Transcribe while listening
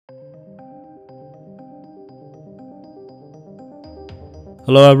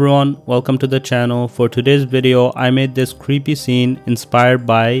Hello everyone, welcome to the channel. For today's video, I made this creepy scene inspired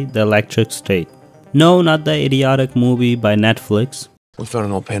by The Electric State. No, not the idiotic movie by Netflix. We found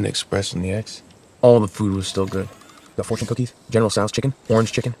an old Panda Express in the X. All the food was still good. Got fortune cookies, General Tso's chicken,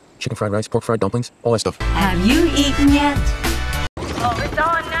 orange chicken, chicken fried rice, pork fried dumplings, all that stuff. Have you eaten yet? Oh, it's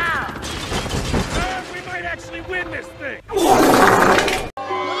on now! We might actually win this thing!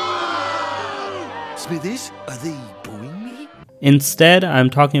 Smithers, are they booing me? Instead, I'm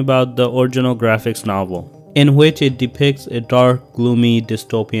talking about the original graphics novel, in which it depicts a dark, gloomy,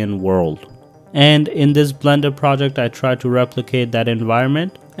 dystopian world. And in this Blender project, I tried to replicate that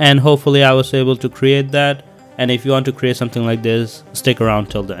environment, and hopefully I was able to create that. And if you want to create something like this, stick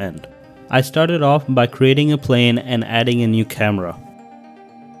around till the end. I started off by creating a plane and adding a new camera.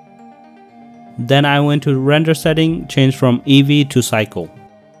 Then I went to render setting, changed from Eevee to cycle.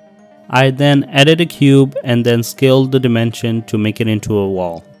 I then added a cube and then scaled the dimension to make it into a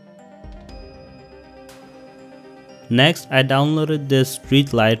wall. Next, I downloaded this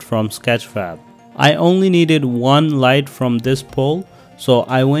street light from Sketchfab. I only needed one light from this pole, so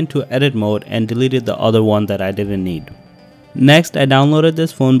I went to edit mode and deleted the other one that I didn't need. Next, I downloaded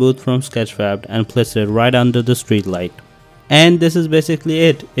this phone booth from Sketchfab and placed it right under the street light. And this is basically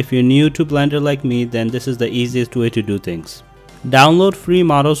it. If you're new to Blender like me, then this is the easiest way to do things. Download free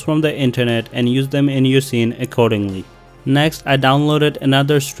models from the internet and use them in your scene accordingly. Next, I downloaded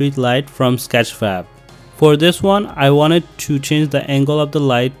another street light from Sketchfab. For this one, I wanted to change the angle of the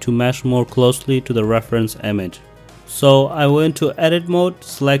light to match more closely to the reference image. So I went to edit mode,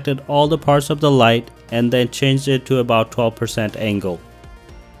 selected all the parts of the light, and then changed it to about 12% angle.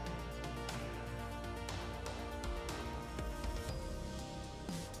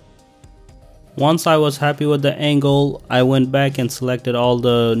 Once I was happy with the angle, I went back and selected all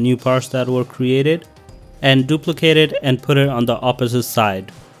the new parts that were created and duplicated and put it on the opposite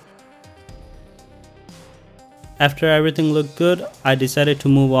side. After everything looked good, I decided to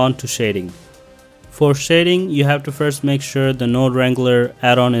move on to shading. For shading, you have to first make sure the Node Wrangler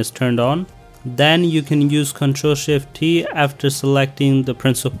add-on is turned on. Then you can use Ctrl+Shift+T after selecting the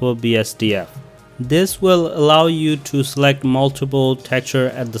Principled BSDF. This will allow you to select multiple texture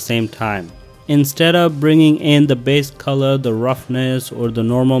at the same time. Instead of bringing in the base color, the roughness, or the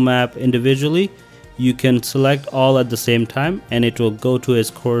normal map individually, you can select all at the same time and it will go to its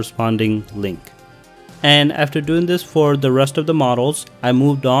corresponding link. And after doing this for the rest of the models, I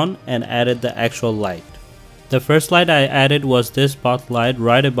moved on and added the actual light. The first light I added was this spotlight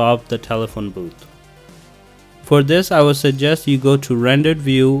right above the telephone booth. For this, I would suggest you go to rendered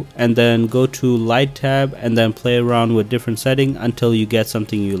view and then go to light tab and then play around with different settings until you get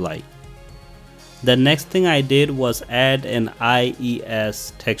something you like. The next thing I did was add an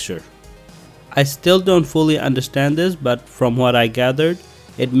IES texture. I still don't fully understand this, but from what I gathered,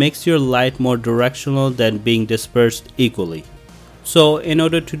 it makes your light more directional than being dispersed equally. So in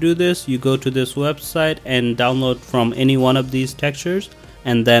order to do this, you go to this website and download from any one of these textures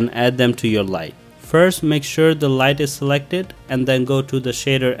and then add them to your light. First, make sure the light is selected and then go to the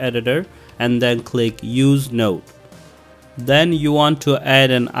shader editor and then click use node. Then you want to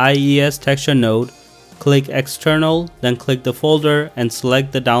add an IES texture node, click external, then click the folder and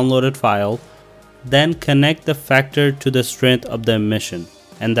select the downloaded file, then connect the factor to the strength of the emission,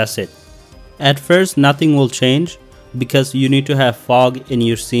 and that's it. At first, nothing will change because you need to have fog in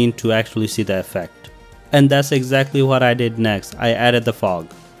your scene to actually see the effect. And that's exactly what I did next. I added the fog,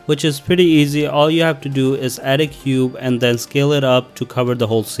 which is pretty easy. All you have to do is add a cube and then scale it up to cover the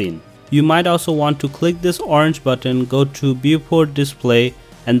whole scene. You might also want to click this orange button, go to viewport display,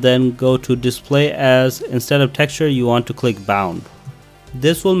 and then go to display as, instead of texture, you want to click bound.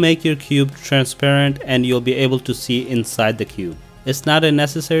 This will make your cube transparent and you'll be able to see inside the cube. It's not a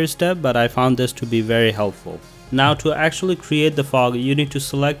necessary step, but I found this to be very helpful. Now to actually create the fog, you need to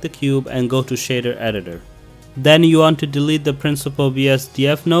select the cube and go to shader editor. Then you want to delete the Principled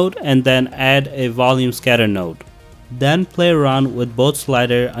BSDF node and then add a volume scatter node. Then play around with both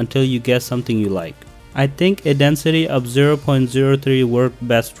slider until you get something you like. I think a density of 0.03 worked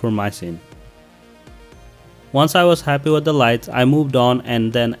best for my scene. Once I was happy with the lights, I moved on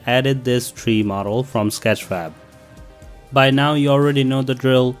and then added this tree model from Sketchfab. By now you already know the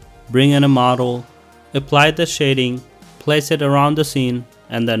drill. Bring in a model, apply the shading, place it around the scene,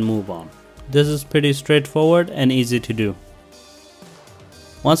 and then move on. This is pretty straightforward and easy to do.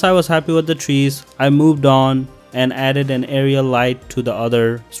 Once I was happy with the trees, I moved on and added an area light to the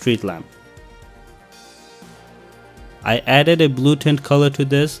other street lamp. I added a blue tint color to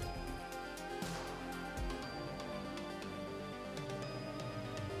this.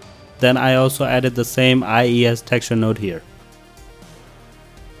 Then I also added the same IES texture node here.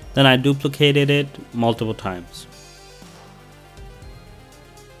 Then I duplicated it multiple times.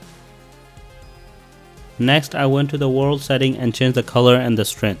 Next, I went to the world setting and changed the color and the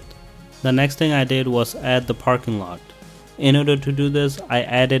strength. The next thing I did was add the parking lot. In order to do this, I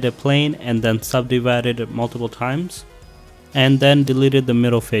added a plane and then subdivided it multiple times, and then deleted the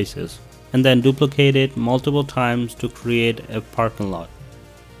middle faces, and then duplicated multiple times to create a parking lot.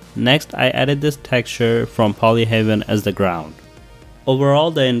 Next, I added this texture from Polyhaven as the ground.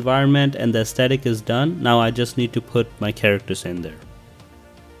 Overall, the environment and the aesthetic is done. Now I just need to put my characters in there.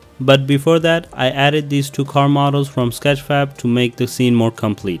 But before that, I added these two car models from Sketchfab to make the scene more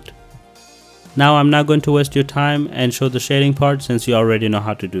complete. Now I'm not going to waste your time and show the shading part since you already know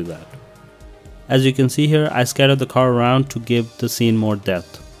how to do that. As you can see here, I scattered the car around to give the scene more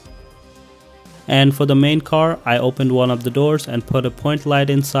depth. And for the main car, I opened one of the doors and put a point light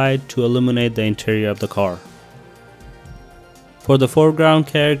inside to illuminate the interior of the car. For the foreground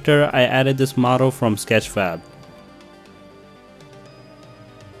character, I added this model from Sketchfab.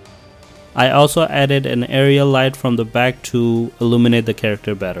 I also added an area light from the back to illuminate the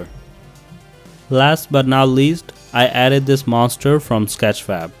character better. Last but not least, I added this monster from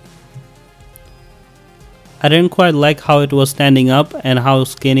Sketchfab. I didn't quite like how it was standing up and how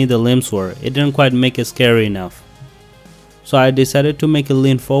skinny the limbs were. It didn't quite make it scary enough. So I decided to make it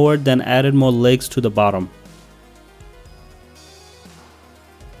lean forward, then added more legs to the bottom.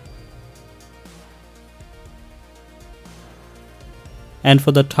 And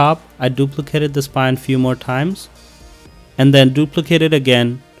for the top, I duplicated the spine a few more times, and then duplicated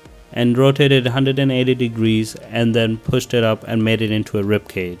again and rotated 180 degrees and then pushed it up and made it into a rib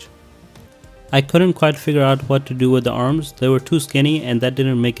cage. I couldn't quite figure out what to do with the arms. They were too skinny and that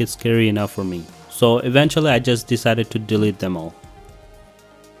didn't make it scary enough for me. So eventually I just decided to delete them all.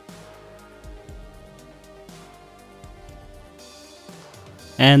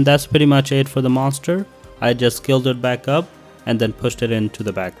 And that's pretty much it for the monster. I just scaled it back up and then pushed it into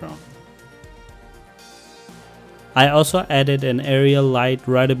the background. I also added an area light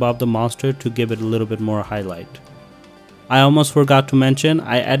right above the monster to give it a little bit more highlight. I almost forgot to mention,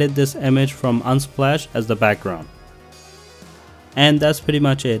 I added this image from Unsplash as the background. And that's pretty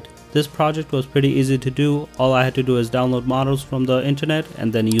much it. This project was pretty easy to do. All I had to do is download models from the internet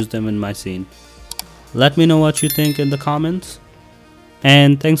and then use them in my scene. Let me know what you think in the comments.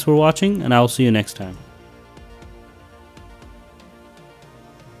 And thanks for watching, and I'll see you next time.